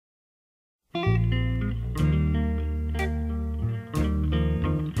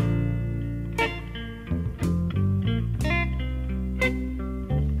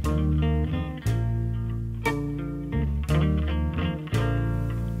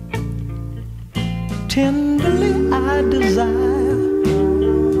Tenderly I desire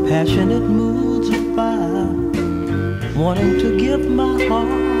passionate moods of fire, wanting to give my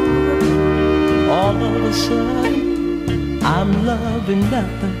heart. All of a sudden I'm loving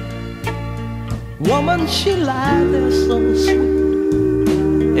nothing. Woman, she lied there so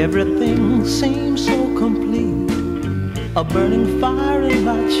sweet, everything seems so complete. A burning fire in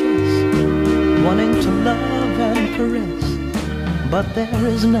my chest, wanting to love and caress, but there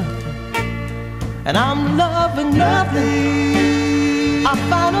is nothing, and I'm loving nothing. I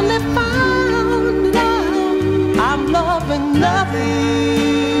finally found it out, I'm loving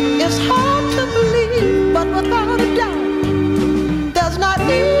nothing. It's hard to believe, but without a doubt, there's not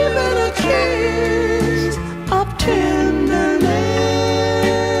even a trace of tenderness.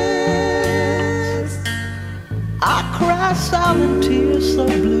 I cry silent tears so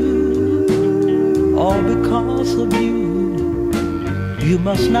blue, all because of you. You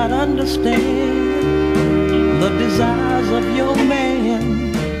must not understand the desires of your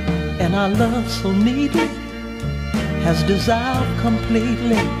man, and our love so needed has dissolved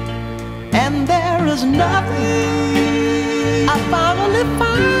completely, and there is nothing. I finally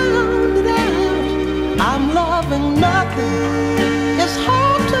found it out, I'm loving nothing. It's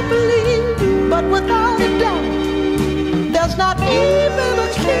hard to believe, but without a doubt, there's not even a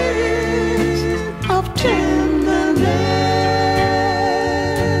trace of tenderness.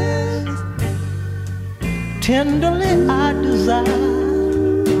 Tenderly I desire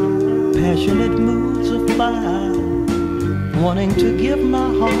passionate moods of fire, wanting to give my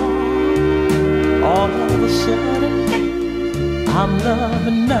heart. All of a sudden I'm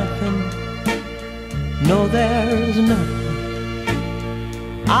loving nothing. No, there is nothing.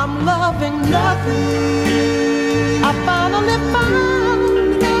 I'm loving nothing.